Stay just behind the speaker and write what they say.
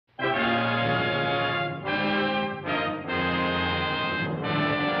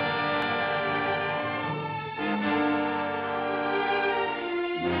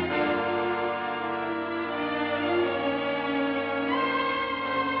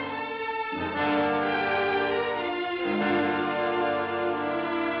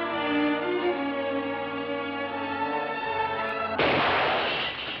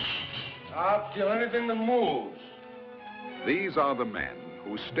I'll kill anything that moves. These are the men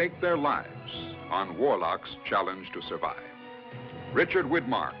who stake their lives on Warlock's challenge to survive. Richard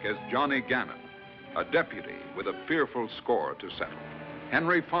Widmark as Johnny Gannon, a deputy with a fearful score to settle.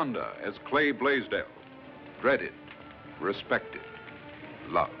 Henry Fonda as Clay Blaisedell, dreaded, respected,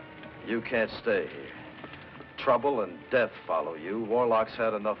 loved. You can't stay here. Trouble and death follow you. Warlock's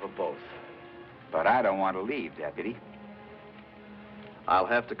had enough of both. But I don't want to leave, Deputy. I'll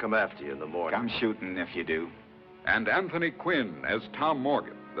have to come after you in the morning. Come shooting if you do. And Anthony Quinn as Tom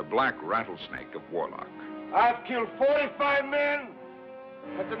Morgan, the black rattlesnake of Warlock. I've killed 45 men,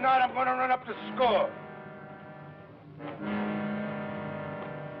 but tonight I'm going to run up the score.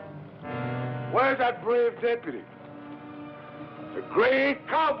 Where's that brave deputy? The great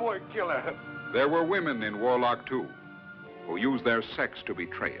cowboy killer. There were women in Warlock, too, who used their sex to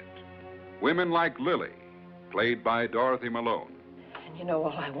betray it. Women like Lily, played by Dorothy Malone. And you know,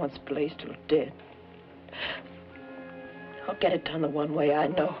 all I want's Blaisdell dead. I'll get it done the one way I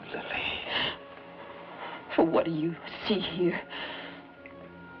know, Lily. For what do you see here?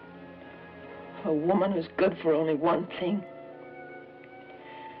 A woman who's good for only one thing.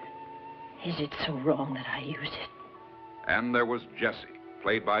 Is it so wrong that I use it? And there was Jessie,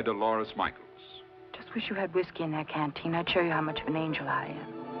 played by Dolores Michaels. Just wish you had whiskey in that canteen. I'd show you how much of an angel I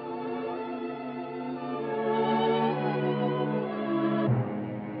am.